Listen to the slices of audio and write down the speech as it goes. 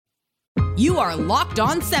You are Locked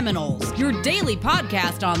On Seminoles, your daily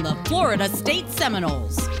podcast on the Florida State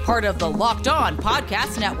Seminoles, part of the Locked On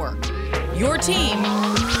Podcast Network. Your team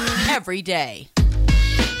every day.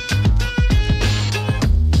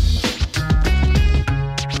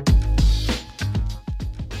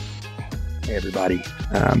 Hey everybody,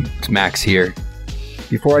 it's Max here.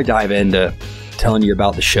 Before I dive into telling you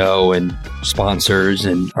about the show and sponsors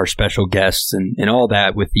and our special guests and all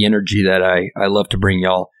that with the energy that I love to bring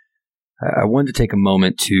y'all, I wanted to take a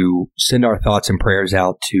moment to send our thoughts and prayers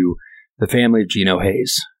out to the family of Geno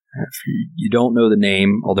Hayes. If you don't know the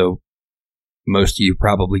name, although most of you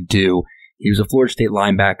probably do, he was a Florida State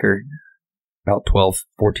linebacker about 12,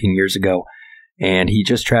 14 years ago, and he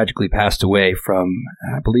just tragically passed away from,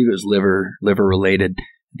 I believe it was liver related, at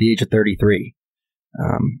the age of 33.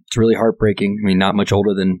 It's really heartbreaking. I mean, not much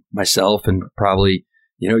older than myself and probably,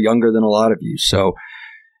 younger than a lot of you. So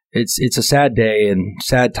it's a sad day and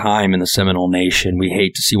sad time in the Seminole Nation. We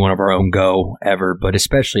hate to see one of our own go ever, but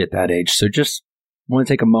especially at that age. So just want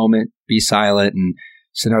to take a moment, be silent, and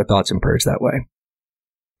send our thoughts and prayers that way.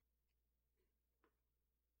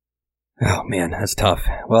 Oh, man, that's tough.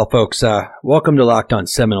 Well, folks, welcome to Locked On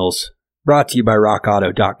Seminoles, brought to you by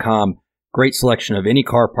RockAuto.com. Great selection of any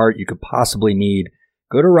car part you could possibly need.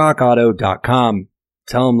 Go to RockAuto.com.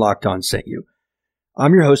 Tell them Locked On sent you.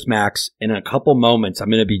 I'm your host, Max, and in a couple moments, I'm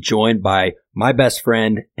going to be joined by my best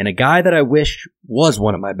friend and a guy that I wish was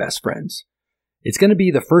one of my best friends. It's going to be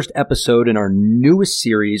the first episode in our newest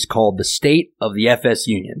series called The State of the FS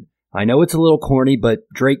Union. I know it's a little corny, but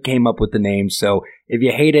Drake came up with the name, so if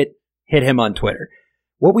you hate it, hit him on Twitter.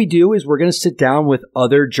 What we do is we're going to sit down with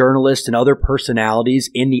other journalists and other personalities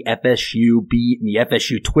in the FSU beat and the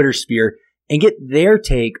FSU Twitter sphere and get their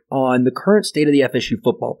take on the current state of the FSU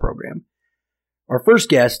football program. Our first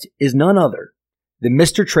guest is none other than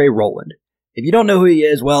Mr. Trey Rowland. If you don't know who he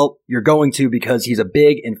is, well, you're going to because he's a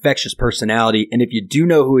big, infectious personality. And if you do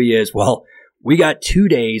know who he is, well, we got 2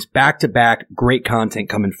 days back-to-back great content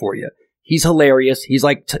coming for you. He's hilarious. He's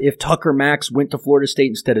like if Tucker Max went to Florida State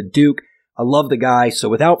instead of Duke. I love the guy. So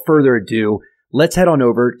without further ado, let's head on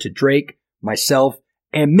over to Drake, myself,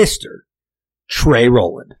 and Mr. Trey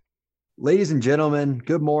Rowland. Ladies and gentlemen,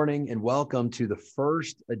 good morning and welcome to the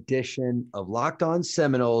first edition of Locked On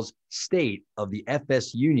Seminoles State of the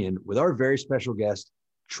FS Union with our very special guest,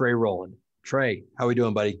 Trey Rowland. Trey, how we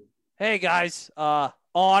doing, buddy? Hey, guys.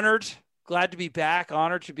 Honored. Glad to be back.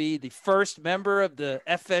 Honored to be the first member of the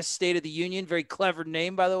FS State of the Union. Very clever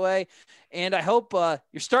name, by the way. And I hope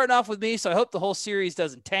you're starting off with me, so I hope the whole series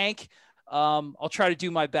doesn't tank. I'll try to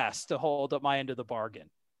do my best to hold up my end of the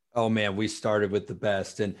bargain. Oh, man, we started with the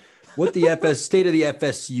best. And what the State of the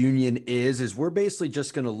FS Union is we're basically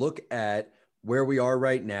just going to look at where we are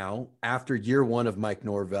right now after year one of Mike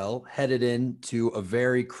Norvell, headed into a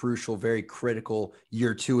very crucial, very critical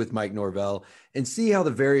year two with Mike Norvell, and see how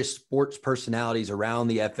the various sports personalities around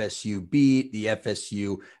the FSU beat, the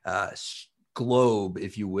FSU globe,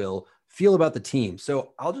 if you will, feel about the team.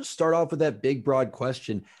 So I'll just start off with that big, broad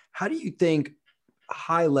question. How do you think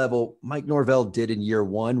high level Mike Norvell did in year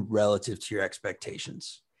one relative to your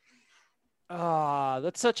expectations?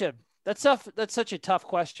 That's such a tough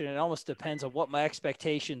question. It almost depends on what my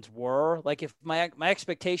expectations were. Like if my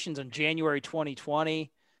expectations on January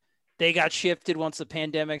 2020, they got shifted once the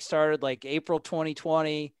pandemic started, like April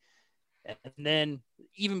 2020, and then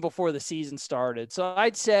even before the season started. So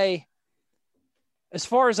I'd say as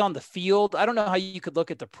far as on the field, I don't know how you could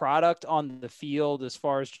look at the product on the field as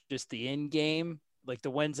far as just the end game, like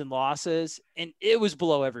the wins and losses, and it was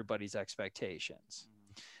below everybody's expectations.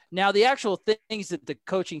 Now, the actual things that the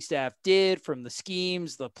coaching staff did, from the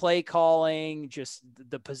schemes, the play calling, just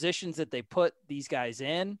the positions that they put these guys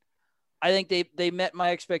in, I think they met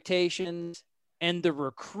my expectations, and the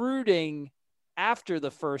recruiting after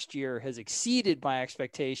the first year has exceeded my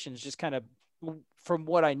expectations, just kind of from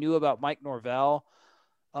what I knew about Mike Norvell,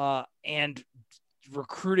 and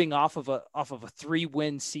recruiting off of a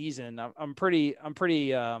 3-win season. I'm pretty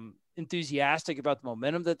enthusiastic about the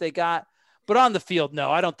momentum that they got. But on the field, no,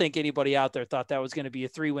 I don't think anybody out there thought that was going to be a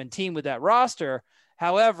 3-win team with that roster.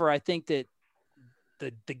 However, I think that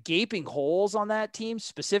the gaping holes on that team,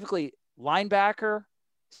 specifically linebacker,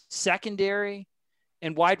 secondary,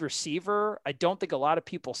 and wide receiver, I don't think a lot of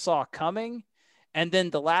people saw coming. And then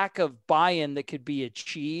the lack of buy-in that could be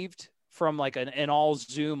achieved from like an all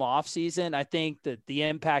Zoom offseason, I think that the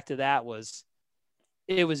impact of that was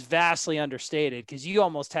vastly understated, because you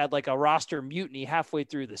almost had like a roster mutiny halfway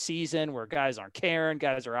through the season where guys aren't caring,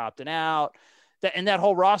 guys are opting out. That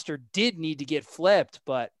whole roster did need to get flipped,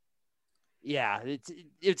 but yeah,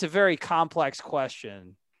 it's a very complex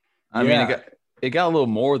question. I mean, it got a little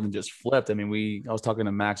more than just flipped. I mean, I was talking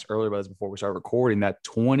to Max earlier about this before we started recording, that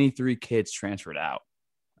 23 kids transferred out.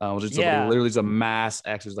 It was just literally just a mass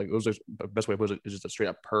exodus. Like, it was just, the best way to put it is just a straight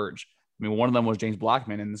up purge. I mean, one of them was James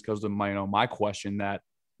Blackman, and this goes to my question that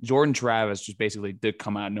Jordan Travis just basically did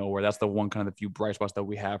come out of nowhere. That's the one kind of the few bright spots that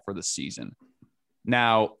we have for the season.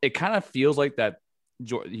 Now, it kind of feels like that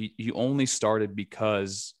he only started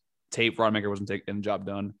because Tate Rodemaker wasn't getting the job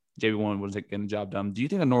done. JB1 wasn't getting the job done. Do you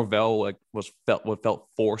think that Norvell felt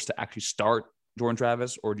forced to actually start Jordan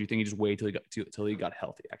Travis, or do you think he just waited till he got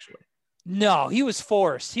healthy? Actually, no, he was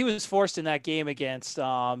forced. He was forced in that game against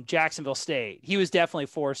Jacksonville State. He was definitely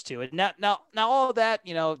forced to. And now all of that,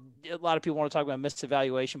 a lot of people want to talk about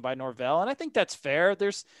misevaluation by Norvell, and I think that's fair.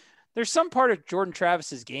 There's some part of Jordan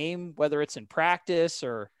Travis's game, whether it's in practice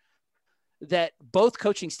or that both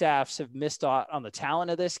coaching staffs have missed out on the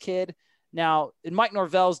talent of this kid. Now, in Mike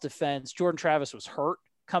Norvell's defense, Jordan Travis was hurt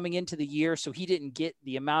coming into the year, so he didn't get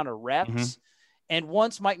the amount of reps. Mm-hmm. And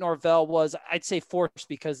once Mike Norvell was, I'd say, forced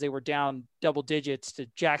because they were down double digits to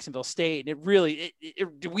Jacksonville State, and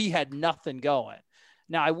we had nothing going.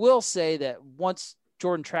 Now, I will say that once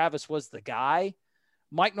Jordan Travis was the guy,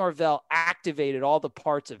 Mike Norvell activated all the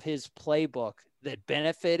parts of his playbook that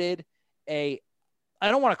benefited I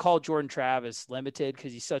don't want to call Jordan Travis limited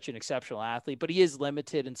because he's such an exceptional athlete, but he is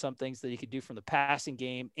limited in some things that he could do from the passing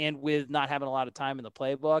game and with not having a lot of time in the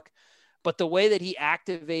playbook. But the way that he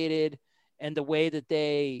activated and the way that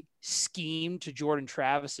they schemed to Jordan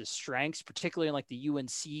Travis's strengths, particularly in like the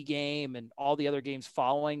UNC game and all the other games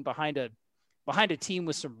following behind a team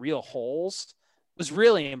with some real holes, was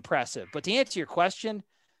really impressive. But to answer your question,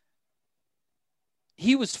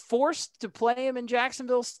 he was forced to play him in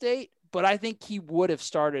Jacksonville State, but I think he would have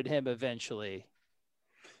started him eventually.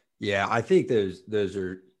 Yeah, I think those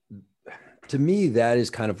are, to me, that is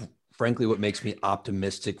kind of frankly what makes me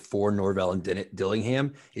optimistic for Norvell and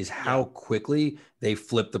Dillingham is how quickly they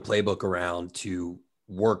flip the playbook around to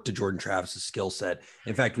work to Jordan Travis's skill set.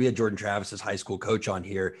 In fact, we had Jordan Travis's high school coach on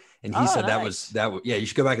here, and he said nice. that was you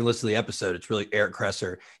should go back and listen to the episode. It's really Eric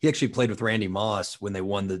Kresser. He actually played with Randy Moss when they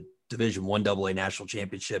won the Division I AA national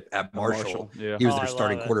championship at Marshall. Yeah. He was their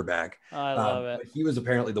starting quarterback. I love it. He was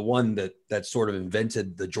apparently the one that sort of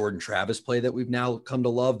invented the Jordan Travis play that we've now come to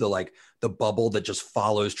love, the bubble that just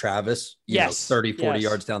follows Travis, 30, 40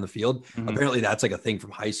 yards down the field. Mm-hmm. Apparently that's like a thing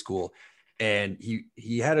from high school. And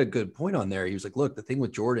he had a good point on there. He was like, look, the thing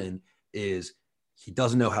with Jordan is he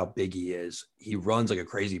doesn't know how big he is. He runs like a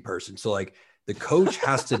crazy person. So like the coach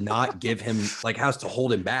has to not give him, like has to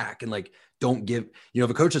hold him back and like, don't give, if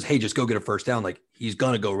a coach says, hey, just go get a first down, like he's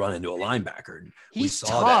going to go run into a linebacker. He's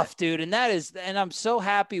tough, dude. And I'm so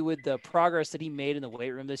happy with the progress that he made in the weight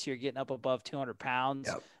room this year, getting up above 200 pounds.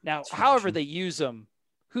 Yep. Now, however they use him,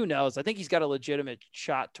 who knows? I think he's got a legitimate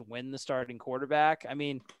shot to win the starting quarterback. I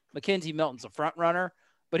mean, Mackenzie Milton's a front runner,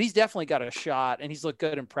 but he's definitely got a shot and he's looked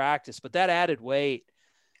good in practice, but that added weight,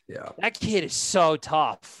 that kid is so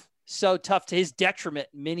tough to his detriment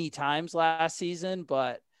many times last season,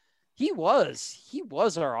 but he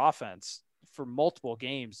was our offense for multiple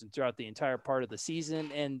games and throughout the entire part of the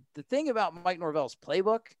season. And the thing about Mike Norvell's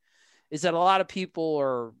playbook is that a lot of people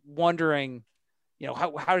are wondering,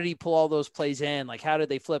 how did he pull all those plays in? Like, how did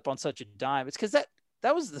they flip on such a dime? It's because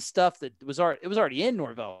that was the stuff that was already in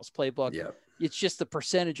Norvell's playbook. Yeah. It's just the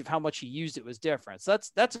percentage of how much he used it was different. So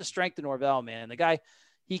that's a strength of Norvell, man. The guy,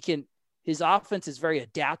 his offense is very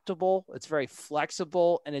adaptable. It's very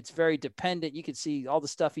flexible and it's very dependent. You can see all the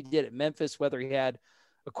stuff he did at Memphis, whether he had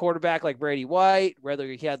a quarterback like Brady White, whether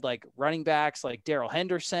he had like running backs like Darrell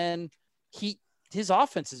Henderson. His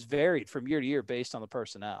offense is varied from year to year based on the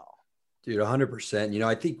personnel. Dude, 100%.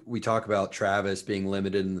 I think we talk about Travis being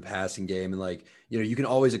limited in the passing game and you can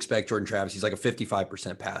always expect Jordan Travis. He's like a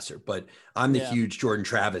 55% passer, but I'm the huge Jordan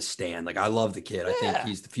Travis stan. Like I love the kid. I think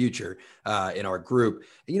he's the future in our group.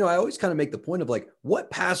 And, I always kind of make the point of like,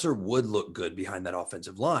 what passer would look good behind that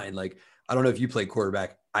offensive line? Like, I don't know if you played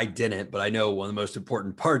quarterback. I didn't, but I know one of the most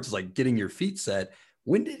important parts is like getting your feet set.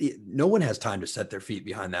 No one has time to set their feet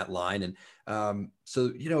behind that line. And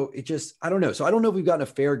so, it just, I don't know. So I don't know if we've gotten a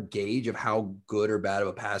fair gauge of how good or bad of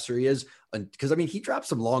a passer he is. Because he dropped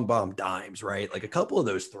some long bomb dimes, right? Like a couple of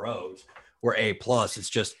those throws were A+. It's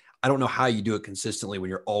just, I don't know how you do it consistently when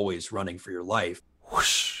you're always running for your life.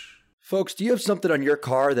 Whoosh. Folks, do you have something on your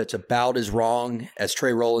car that's about as wrong as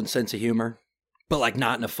Trey Rowland's sense of humor, but like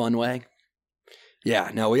not in a fun way? Yeah,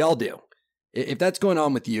 no, we all do. If that's going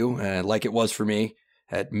on with you, like it was for me,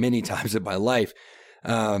 at many times in my life,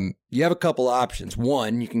 you have a couple options.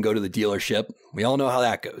 One, you can go to the dealership. We all know how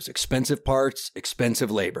that goes. Expensive parts, expensive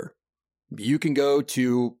labor. You can go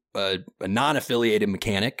to a non-affiliated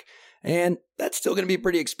mechanic And that's still going to be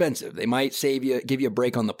pretty expensive. They might give you a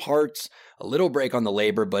break on the parts, a little break on the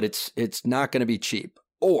labor, but it's not going to be cheap.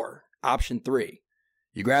 Or option 3,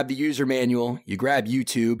 you grab the user manual, you grab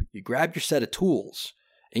YouTube, you grab your set of tools,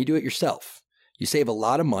 and you do it yourself. You save a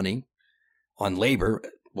lot of money on labor.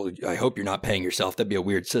 Well, I hope you're not paying yourself. That'd be a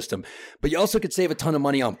weird system. But you also could save a ton of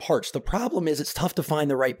money on parts. The problem is it's tough to find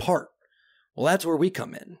the right part. Well, that's where we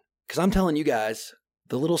come in. Because I'm telling you guys,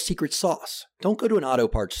 the little secret sauce. Don't go to an auto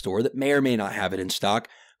parts store that may or may not have it in stock.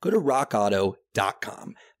 Go to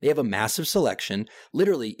rockauto.com. They have a massive selection.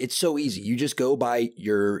 Literally, it's so easy. You just go by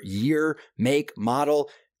your year, make, model,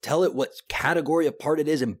 tell it what category of part it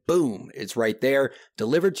is, and boom, it's right there,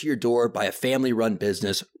 delivered to your door by a family-run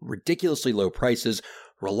business, ridiculously low prices,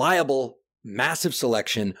 reliable, massive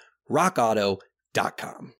selection,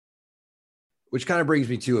 rockauto.com. Which kind of brings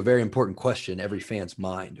me to a very important question in every fan's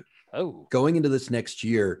mind. Oh, going into this next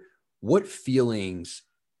year, what feelings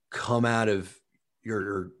come out of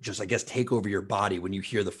your just, I guess, take over your body when you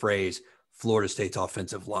hear the phrase Florida State's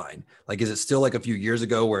offensive line? Like, is it still like a few years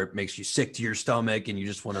ago where it makes you sick to your stomach and you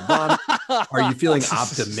just want to vomit? Are you feeling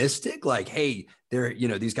optimistic? Like, hey,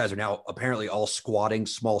 these guys are now apparently all squatting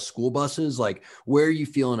small school buses. Like, where are you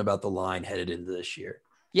feeling about the line headed into this year?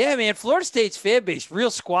 Yeah, man, Florida State's fan base real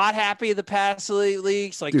squat happy the past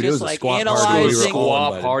leagues, like, dude, just like analyzing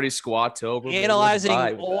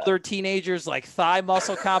older teenagers like thigh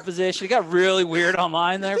muscle composition. It got really weird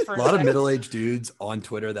online there for a lot of middle-aged dudes on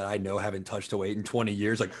Twitter that I know haven't touched a weight in 20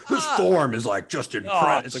 years. Like, this form is like just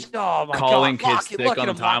impressive. Oh my calling God. kids thick on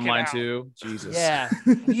the timeline too. Jesus. Yeah,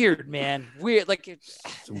 weird, man. Weird. Like,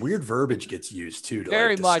 some weird verbiage gets used too to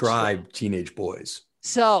very like describe teenage boys.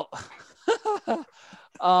 So.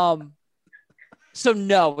 So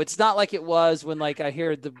no, it's not like it was when like I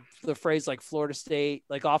hear the phrase like Florida State,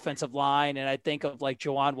 like offensive line. And I think of like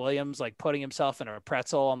Jawan Williams, like putting himself in a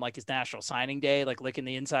pretzel on like his national signing day, like licking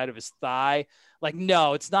the inside of his thigh. Like,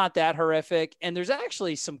 no, it's not that horrific. And there's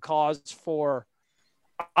actually some cause for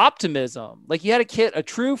optimism. Like, you had a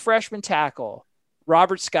true freshman tackle,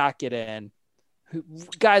 Robert Scott, get in,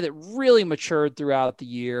 guy that really matured throughout the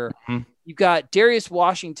year. Mm-hmm. You've got Darius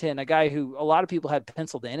Washington, a guy who a lot of people had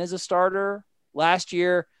penciled in as a starter last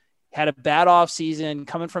year, had a bad offseason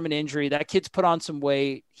coming from an injury. That kid's put on some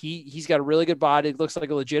weight. He's got a really good body. Looks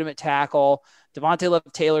like a legitimate tackle. Devontae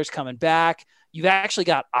Love-Taylor's coming back. You've actually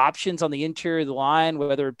got options on the interior of the line,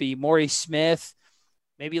 whether it be Maurice Smith,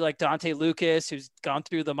 maybe like Dante Lucas, who's gone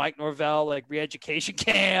through the Mike Norvell like re-education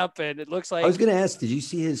camp, and it looks like. I was going to ask, did you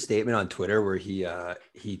see his statement on Twitter where he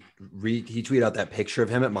tweeted out that picture of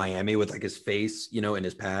him at Miami with like his face, in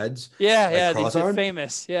his pads? Yeah, these are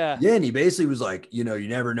famous. Yeah, and he basically was like, you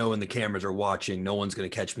never know when the cameras are watching. No one's going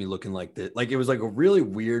to catch me looking like this. Like, it was like a really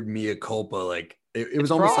weird mea culpa. Like it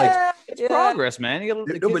was almost like it's progress, man. You got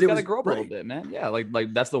to grow up a little bit, man. Yeah, like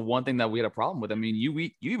that's the one thing that we had a problem with. I mean,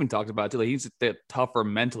 you even talked about it too. Like, he's tougher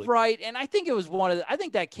mentally, right? And I think it was I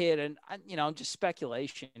think that kid, and just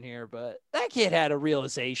speculation here, but that kid had a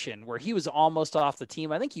realization where he was almost off the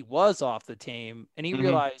team. I think he was off the team, and he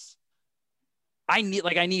realized I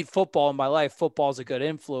need football in my life. Football's a good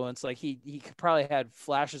influence. Like, he probably had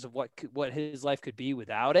flashes of what his life could be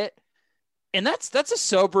without it. And that's a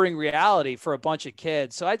sobering reality for a bunch of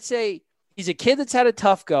kids. So I'd say he's a kid that's had a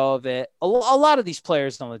tough go of it. A lot of these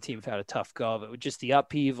players on the team have had a tough go of it with just the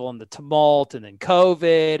upheaval and the tumult, and then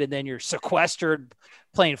COVID, and then you're sequestered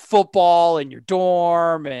playing football in your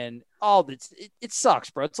dorm, and all that. It sucks,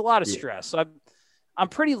 bro. It's a lot of stress. So I'm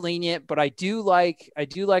pretty lenient, but I do like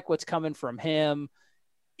what's coming from him,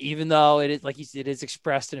 even though it is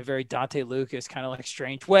expressed in a very Dante Lucas kind of like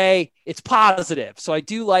strange way. It's positive. So I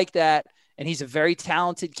do like that. And he's a very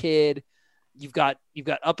talented kid. You've got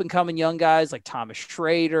up and coming young guys like Thomas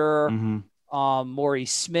Schrader,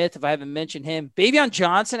 Maurice Smith, if I haven't mentioned him. Bavion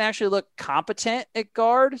Johnson actually looked competent at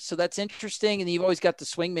guard, so that's interesting. And you've always got the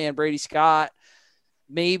swing man, Brady Scott,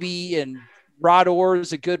 maybe, and Rod Orr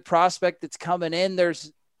is a good prospect that's coming in.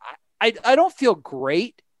 I don't feel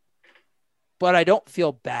great, but I don't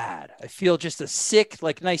feel bad. I feel just a sick,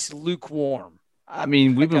 like nice lukewarm. I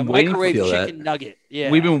mean, we've been waiting for chicken nugget.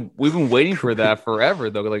 Yeah, we've been waiting for that forever,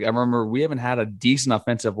 though. Like, I remember we haven't had a decent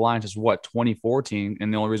offensive line since 2014,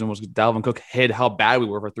 and the only reason was Dalvin Cook hid how bad we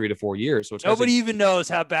were for 3 to 4 years. So nobody even knows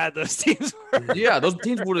how bad those teams were. Yeah, those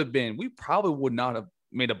teams would have been. We probably would not have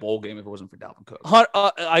made a bowl game if it wasn't for Dalvin Cook.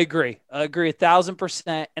 I agree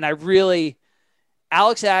 1,000%. And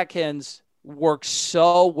Alex Atkins works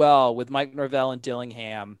so well with Mike Norvell and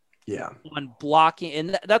Dillingham. Yeah, on blocking,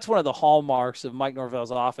 and that's one of the hallmarks of Mike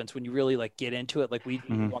Norvell's offense. When you really like get into it, like we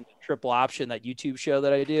do on the Triple Option, that YouTube show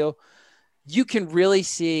that I do, you can really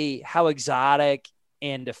see how exotic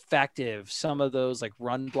and effective some of those like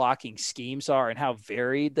run blocking schemes are and how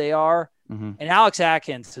varied they are. Mm-hmm. And Alex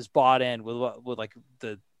Atkins has bought in with like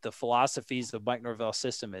the philosophies of Mike Norvell's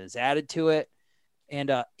system and has added to it. And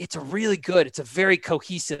it's a very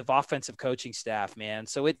cohesive offensive coaching staff, man.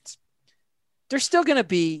 So they're still going to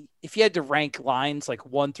be, if you had to rank lines like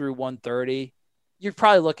 1 through 130, you're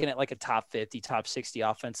probably looking at like a top 50, top 60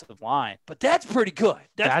 offensive line, but that's pretty good.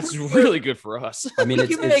 That's really good for us. I mean, we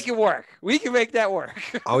can make it work. We can make that work.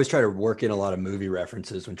 I always try to work in a lot of movie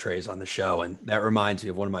references when Trey's on the show. And that reminds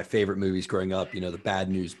me of one of my favorite movies growing up, the Bad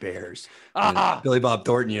News Bears. Billy Bob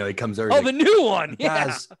Thornton, he comes over. Oh, the new one. Yeah.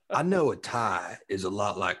 Guys, I know a tie is a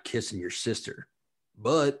lot like kissing your sister,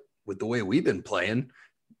 but with the way we've been playing,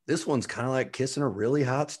 this one's kind of like kissing a really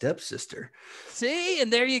hot stepsister. See,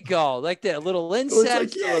 and there you go, like that little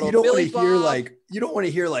insect. You don't want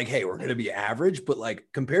to hear like, hey, we're going to be average, but like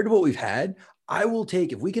compared to what we've had, I will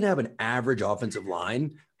take, if we can have an average offensive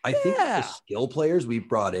line, I think the skill players we've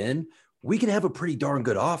brought in, we can have a pretty darn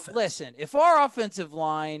good offense. Listen, if our offensive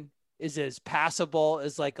line is as passable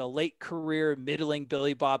as like a late career middling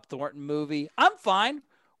Billy Bob Thornton movie, I'm fine.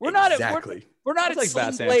 We're not at Sling Blade. We're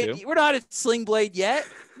not at Sling Blade yet.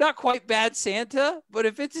 Not quite Bad Santa, but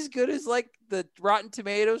if it's as good as like the Rotten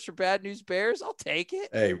Tomatoes for Bad News Bears, I'll take it.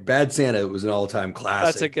 Hey, Bad Santa was an all-time classic.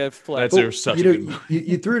 That's a good flip.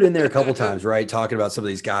 You threw it in there a couple times, right? Talking about some of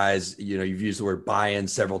these guys, you've used the word buy-in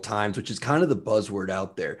several times, which is kind of the buzzword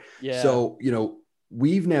out there. Yeah. So,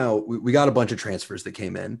 we got a bunch of transfers that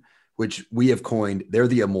came in, which we have coined, they're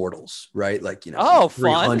the immortals, right? Like,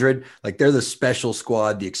 300, like they're the special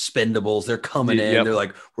squad, the expendables, they're coming in. Yep. They're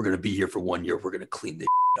like, we're going to be here for 1 year. We're going to clean this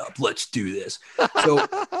up. Let's do this. So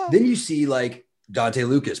then you see like Dante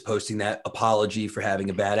Lucas posting that apology for having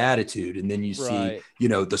a bad attitude. And then you see,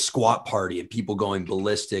 the squat party and people going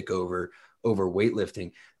ballistic over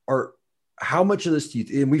weightlifting. How much of this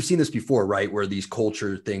and we've seen this before, right? Where these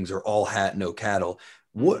culture things are all hat, no cattle.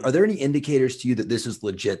 What are there any indicators to you that this is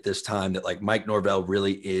legit this time, that like Mike Norvell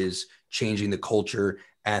really is changing the culture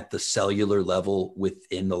at the cellular level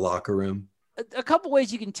within the locker room? A couple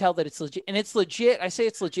ways you can tell that it's legit, and it's legit. I say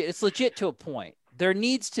it's legit. It's legit to a point. There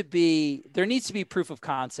needs to be proof of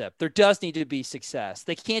concept. There does need to be success.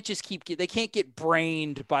 They can't just they can't get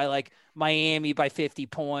brained by like Miami by 50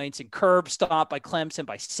 points and curb stomped by Clemson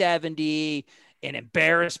by 70 and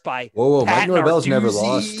embarrassed by Whoa, Mike Norvell's never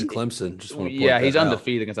lost to Clemson. Just want to point he's that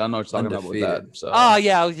undefeated against. I don't know what you're talking about with that. So. Oh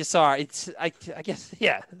yeah, sorry. I guess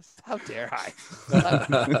how dare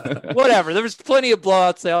I? Whatever. There was plenty of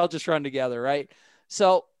blowouts. They all just run together, right?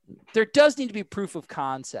 So there does need to be proof of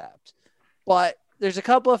concept, but there's a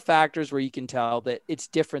couple of factors where you can tell that it's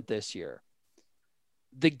different this year.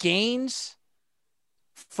 The gains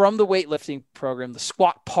from the weightlifting program, the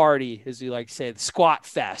squat party, as we like to say, the squat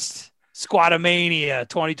fest. Squatomania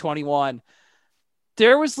 2021.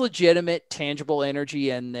 There was legitimate, tangible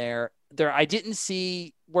energy in there. I didn't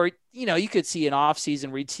see where, you could see an off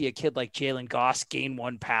season where you'd see a kid like Jalen Goss gain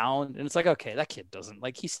 1 pound. And it's like, okay, that kid doesn't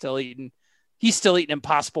like, he's still eating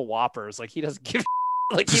Impossible Whoppers. Like he doesn't give,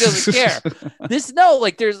 like he doesn't care. There's,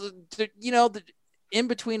 in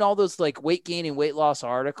between all those like weight gain and weight loss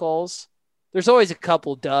articles, there's always a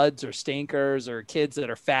couple duds or stinkers or kids that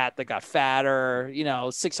are fat that got fatter,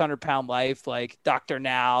 600-pound life, like Dr.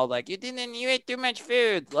 Now, like you ate too much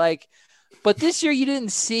food. Like, but this year you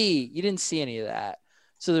didn't see any of that.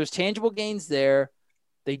 So there's tangible gains there.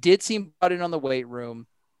 They did seem brought in on the weight room.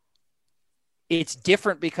 It's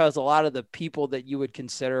different because a lot of the people that you would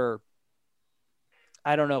consider,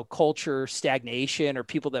 I don't know, culture stagnation or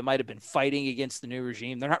people that might've been fighting against the new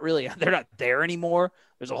regime, they're not there anymore.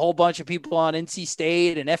 There's a whole bunch of people on NC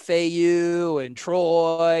State and FAU and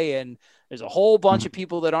Troy, and there's a whole bunch of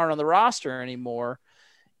people that aren't on the roster anymore.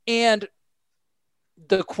 And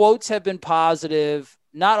the quotes have been positive,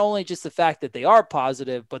 not only just the fact that they are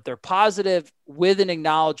positive, but they're positive with an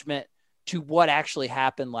acknowledgement to what actually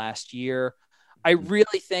happened last year. I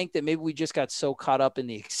really think that maybe we just got so caught up in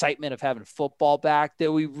the excitement of having football back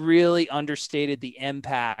that we really understated the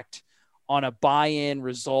impact on a buy-in,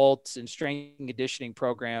 results, and strength and conditioning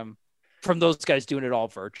program from those guys doing it all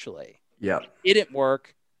virtually. Yeah. It didn't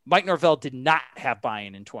work. Mike Norvell did not have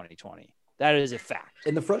buy-in in 2020. That is a fact.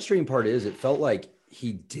 And the frustrating part is it felt like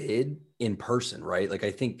he did in person, right? Like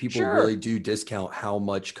I think people really do discount how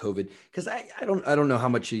much COVID, because I don't know how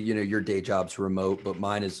much your day job's remote, but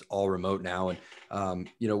mine is all remote now. And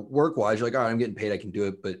work wise, you're like, all right, I'm getting paid, I can do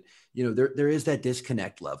it. But there is that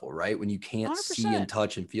disconnect level, right? When you can't 100%. See and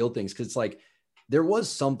touch and feel things. Cause it's like there was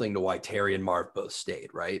something to why Terry and Marv both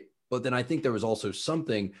stayed, right? But then I think there was also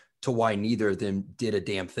something to why neither of them did a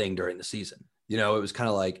damn thing during the season. It was kind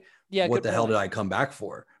of like, what the hell did I come back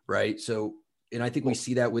for? Right. So, and I think we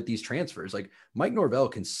see that with these transfers. Like Mike Norvell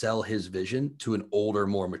can sell his vision to an older,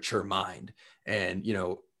 more mature mind. And,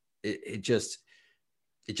 it just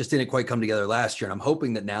didn't quite come together last year. And I'm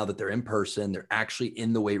hoping that now that they're in person, they're actually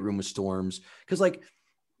in the weight room with Storms. Because like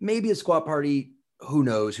maybe a squat party, who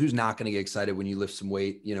knows, who's not going to get excited when you lift some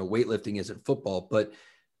weight, weightlifting isn't football, but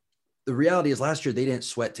the reality is last year they didn't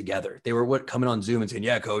sweat together. They were coming on Zoom and saying,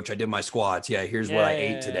 yeah, coach, I did my squats. Yeah. Here's what I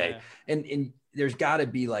ate today. And there's gotta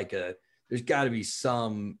be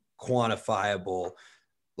some quantifiable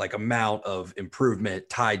like amount of improvement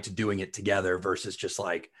tied to doing it together versus just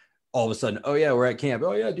like all of a sudden, oh yeah, we're at camp.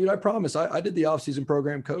 Oh yeah, dude, I promise I did the off-season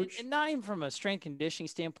program, coach. And not even from a strength conditioning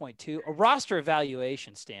standpoint too, a roster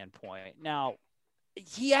evaluation standpoint. Now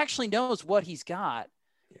he actually knows what he's got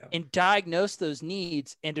and diagnose those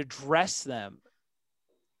needs and address them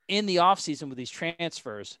in the offseason with these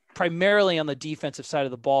transfers, primarily on the defensive side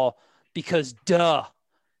of the ball, because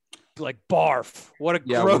like barf, what a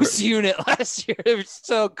gross unit last year. It was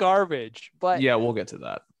so garbage. But yeah, we'll get to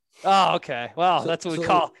that. Oh, okay. Well, that's what we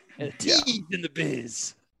call a tease in the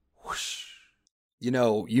biz.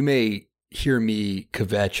 You may hear me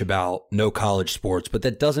kvetch about no college sports, but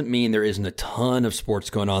that doesn't mean there isn't a ton of sports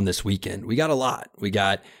going on this weekend. We got a lot. We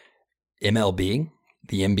got MLB,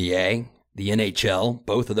 the NBA, the NHL.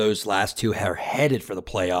 Both of those last two are headed for the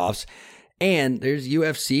playoffs. And there's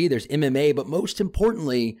UFC, there's MMA, but most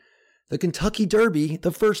importantly, the Kentucky Derby,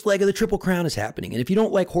 the first leg of the Triple Crown is happening. And if you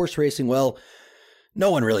don't like horse racing, well, no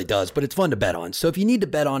one really does, but it's fun to bet on. So if you need to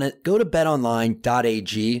bet on it, go to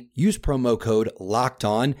betonline.ag, use promo code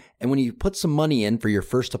LOCKEDON, and when you put some money in for your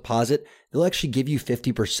first deposit, they'll actually give you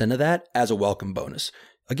 50% of that as a welcome bonus.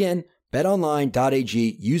 Again,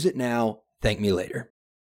 betonline.ag, use it now, thank me later.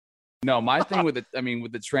 No, my thing with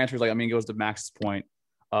the transfers, it goes to Max's point.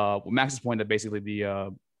 Max's point that basically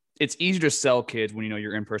it's easier to sell kids when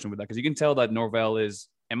you're in person with that, because you can tell that Norvell is,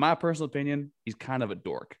 in my personal opinion, he's kind of a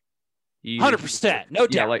dork. 100%, no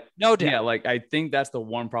doubt. No doubt. Yeah, I think that's the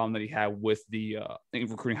one problem that he had with the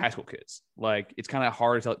recruiting high school kids. Like, it's kind of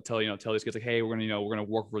hard to tell these kids like, hey, we're gonna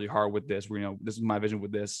work really hard with this. This is my vision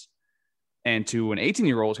with this. And to an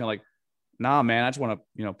 18-year-old, it's kind of like, nah, man, I just want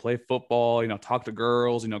to play football, talk to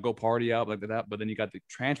girls, go party out like that. But then you got the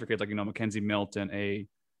transfer kids like Mackenzie Milton, a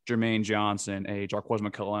Jermaine Johnson, a Jarquez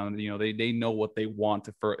McClellan. They know what they want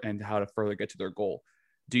and how to further get to their goal.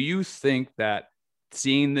 Do you think that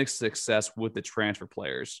seeing this success with the transfer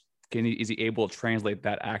players, is he able to translate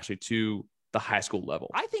that actually to the high school level?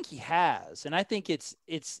 I think he has, and I think it's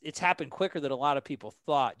happened quicker than a lot of people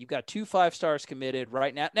thought. You've got 2 5-stars committed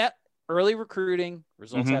right now. Now, early recruiting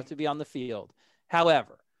results have to be on the field.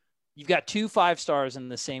 However, you've got 2 5-stars in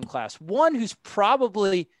the same class. One who's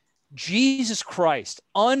probably, Jesus Christ,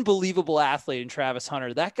 unbelievable athlete in Travis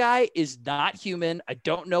Hunter. That guy is not human. I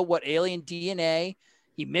don't know what alien DNA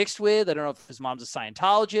he mixed with. I don't know if his mom's a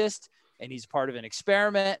Scientologist and he's part of an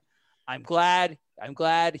experiment. I'm glad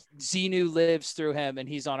Xenu lives through him and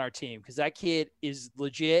he's on our team, because that kid is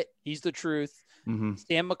legit. He's the truth.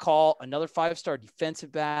 Sam McCall, another 5-star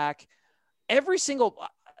defensive back. Every single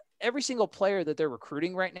player that they're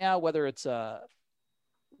recruiting right now, whether it's a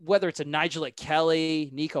Nigel Kelly,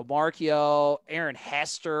 Nico Marchio, Aaron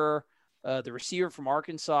Hester, the receiver from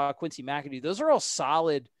Arkansas, Quincy McAdoo, those are all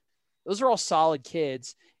solid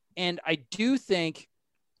kids. And I do think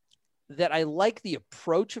that I like the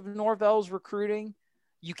approach of Norvell's recruiting.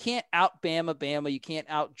 You can't out Bama. You can't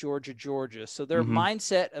out Georgia. So their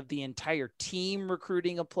mindset of the entire team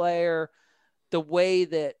recruiting a player, the way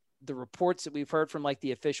that the reports that we've heard from like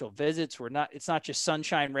the official visits it's not just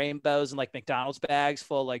sunshine, rainbows, and like McDonald's bags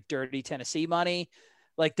full of like dirty Tennessee money.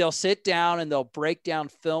 Like, they'll sit down and they'll break down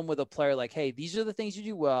film with a player like, hey, these are the things you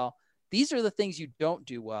do well. These are the things you don't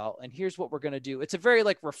do well. And here's what we're going to do. It's a very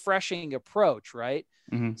like refreshing approach, right?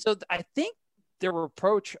 So I think their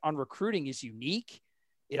approach on recruiting is unique.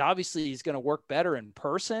 It obviously is going to work better in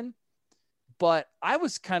person, but I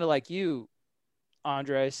was kind of like you,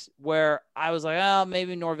 Andres, where I was like, oh,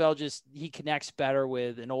 maybe Norvell he connects better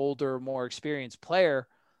with an older, more experienced player.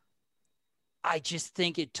 I just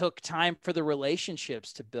think it took time for the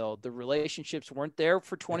relationships to build. The relationships weren't there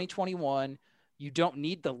for 2021. You don't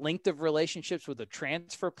need the length of relationships with a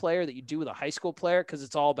transfer player that you do with a high school player, because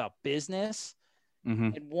it's all about business.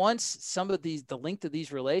 And once the length of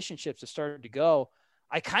these relationships have started to go,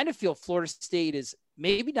 I kind of feel Florida State is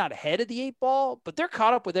maybe not ahead of the 8 ball, but they're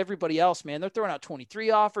caught up with everybody else, man. They're throwing out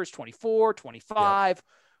 23 offers, 24, 25. Yep.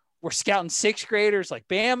 We're scouting 6th graders like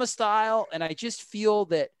Bama style. And I just feel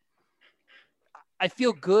that I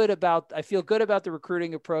feel good about the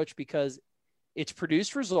recruiting approach because it's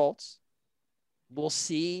produced results. We'll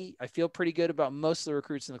see. I feel pretty good about most of the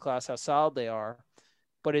recruits in the class, how solid they are.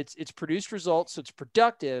 But it's produced results, so it's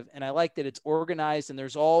productive, and I like that it's organized, and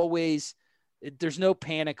there's no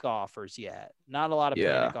panic offers yet. Not a lot of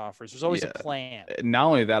panic offers. There's always a plan. Not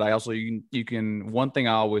only that, I also you can one thing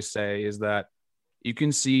I always say is that you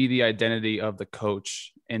can see the identity of the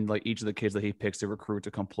coach in like each of the kids that he picks to recruit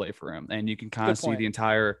to come play for him, and you can kind of see the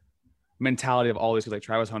entire mentality of all these kids. Like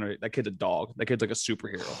Travis Hunter, that kid's a dog. That kid's like a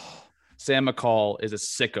superhero. Sam McCall is a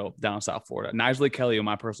sicko down in South Florida. Nigel Kelly, in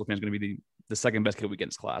my personal opinion, is going to be the second best kid we get in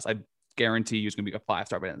this class. I guarantee you he's going to be a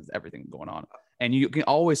 5-star by everything going on. And you can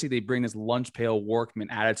always see they bring this lunch pail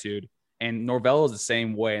workman attitude. And Norvell is the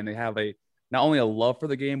same way. And they have not only a love for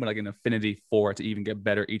the game, but like an affinity for it to even get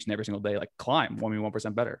better each and every single day, like climb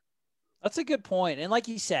 1% better. That's a good point. And like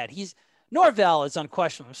you said, Norvell is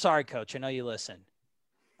unquestionable. I'm sorry, coach. I know you listen.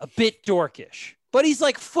 A bit dorkish, but he's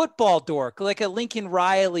like football dork, like a Lincoln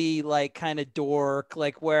Riley, like kind of dork,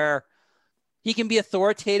 like where he can be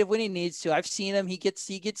authoritative when he needs to. I've seen him. He gets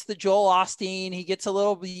the Joel Osteen. He gets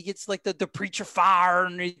like the preacher fire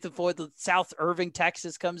underneath the voice. The South Irving,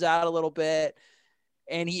 Texas comes out a little bit,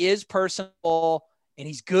 and he is personable and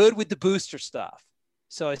he's good with the booster stuff.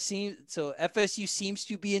 So FSU seems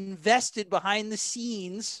to be invested behind the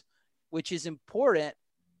scenes, which is important.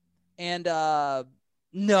 And,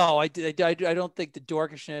 no, I don't think the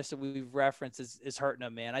dorkishness that we've referenced is hurting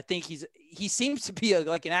him, man. I think he seems to be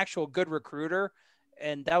like an actual good recruiter,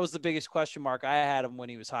 and that was the biggest question mark I had him when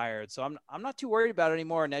he was hired. So I'm not too worried about it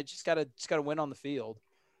anymore, and I just gotta win on the field.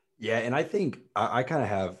 Yeah, and I think I kind of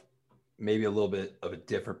have maybe a little bit of a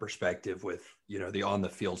different perspective with the on the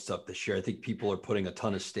field stuff this year. I think people are putting a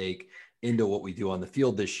ton of stake into what we do on the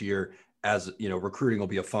field this year, as recruiting will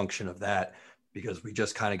be a function of that, because we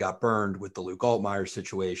just kind of got burned with the Luke Altmaier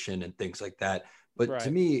situation and things like that. But to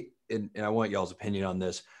me, and I want y'all's opinion on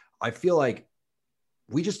this, I feel like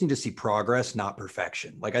we just need to see progress, not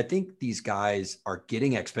perfection. Like, I think these guys are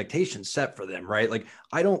getting expectations set for them, right? Like,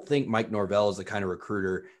 I don't think Mike Norvell is the kind of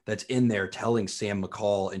recruiter that's in there telling Sam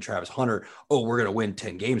McCall and Travis Hunter, oh, we're going to win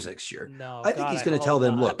 10 games next year. No, I think he's going to tell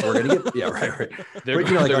them, look, we're going to get, right.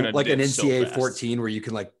 Like an NCAA 14 where you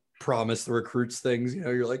can like promise the recruits things,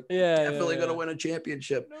 you're like, definitely going to win a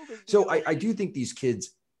championship. So I do think these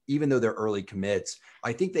kids, even though they're early commits,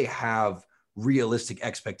 I think they have realistic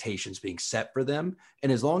expectations being set for them.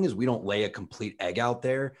 And as long as we don't lay a complete egg out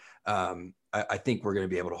there, I think we're going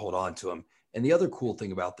to be able to hold on to them. And the other cool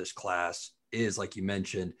thing about this class is, like you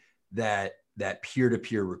mentioned, that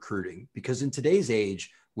peer-to-peer recruiting, because in today's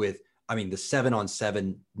age with, the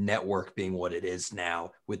 7-on-7 network being what it is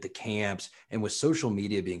now, with the camps and with social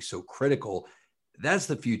media being so critical, that's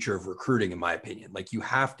the future of recruiting, in my opinion. Like, you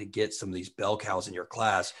have to get some of these bell cows in your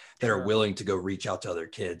class that are willing to go reach out to other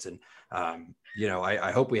kids. And,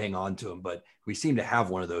 I hope we hang on to him, but we seem to have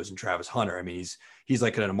one of those in Travis Hunter. He's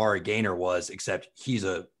like an Amari Gaynor was, except he's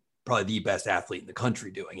probably the best athlete in the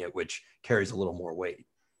country doing it, which carries a little more weight.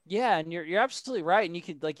 Yeah, and you're absolutely right. And you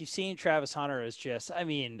could, like, you've seen Travis Hunter is just,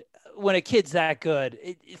 when a kid's that good,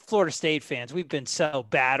 Florida State fans, we've been so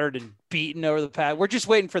battered and beaten over the past. We're just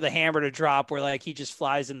waiting for the hammer to drop where, like, he just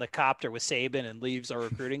flies in the copter with Saban and leaves our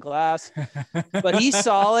recruiting class. But he's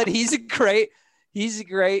solid. He's a great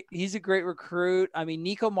recruit.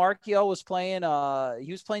 Nico Marchiol was playing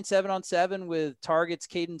 7-on-7 with targets,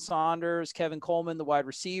 Caden Saunders, Kevin Coleman, the wide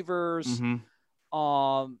receivers.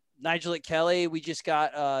 Mm-hmm. Nigel Kelly, we just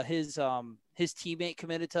got his teammate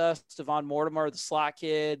committed to us, Devon Mortimer, the slot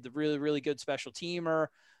kid, the really, really good special teamer.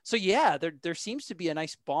 So yeah, there seems to be a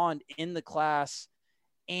nice bond in the class,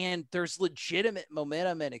 and there's legitimate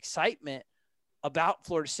momentum and excitement about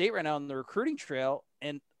Florida State right now on the recruiting trail.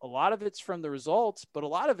 And a lot of it's from the results, but a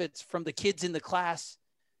lot of it's from the kids in the class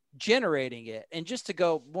generating it. And just to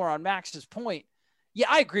go more on Max's point, yeah,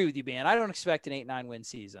 I agree with you, man. I don't expect an 8-9 win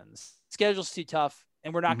season. Schedule's too tough,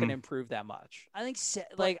 and we're not going to improve that much. I think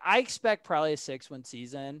I expect probably a 6-win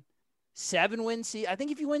season, 7-win season. I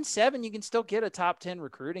think if you win 7, you can still get a top 10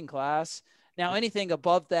 recruiting class. Now, anything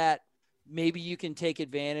above that, maybe you can take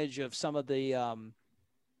advantage of some of the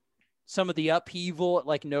upheaval,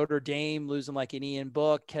 like Notre Dame losing like an Ian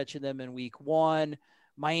Book, catching them in week 1.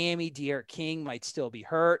 Miami, De'Aaron King might still be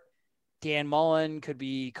hurt. Dan Mullen could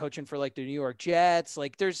be coaching for like the New York Jets.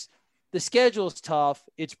 Like, the schedule is tough.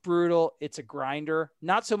 It's brutal. It's a grinder.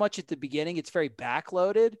 Not so much at the beginning. It's very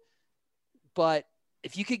backloaded. But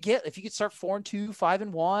if you could start 4-2,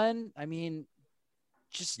 5-1,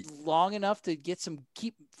 just long enough to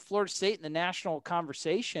keep Florida State in the national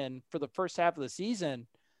conversation for the first half of the season,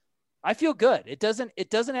 I feel good. It doesn't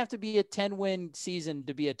have to be a 10-win season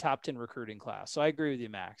to be a top 10 recruiting class. So I agree with you,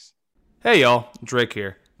 Max. Hey, y'all. Drake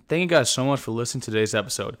here. thank you guys so much for listening to today's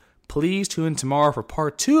episode. Please tune in tomorrow for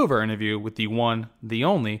part 2 of our interview with the one, the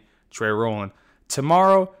only, Trey Rowland.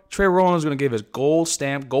 Tomorrow, Trey Rowland is going to give his gold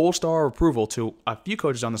star approval to a few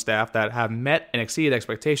coaches on the staff that have met and exceeded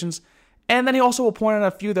expectations, and then he also will point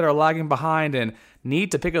out a few that are lagging behind and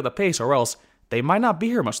need to pick up the pace, or else they might not be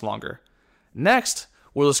here much longer. Next,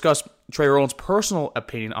 we'll discuss Trey Rowland's personal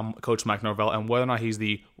opinion on Coach Mike Norvell and whether or not he's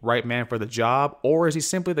the right man for the job, or is he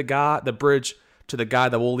simply the bridge to the guy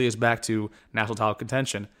that will lead us back to national title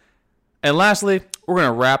contention. And lastly, we're going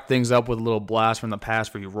to wrap things up with a little blast from the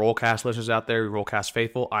past for you Rollcast listeners out there, you Rollcast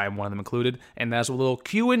faithful. I am one of them included. And that's a little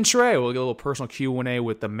Q and Trey. We'll get a little personal Q&A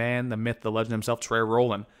with the man, the myth, the legend himself, Trey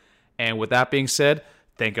Rowland. And with that being said,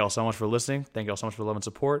 thank you all so much for listening. Thank you all so much for the love and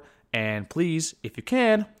support. And please, if you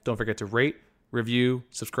can, don't forget to rate, review,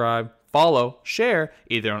 subscribe, follow, share,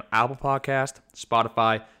 either on Apple Podcast,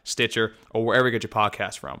 Spotify, Stitcher, or wherever you get your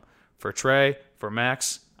podcast from. For Trey, for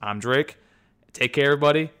Max, I'm Drake. Take care,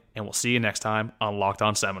 everybody, and we'll see you next time on Locked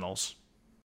On Seminoles.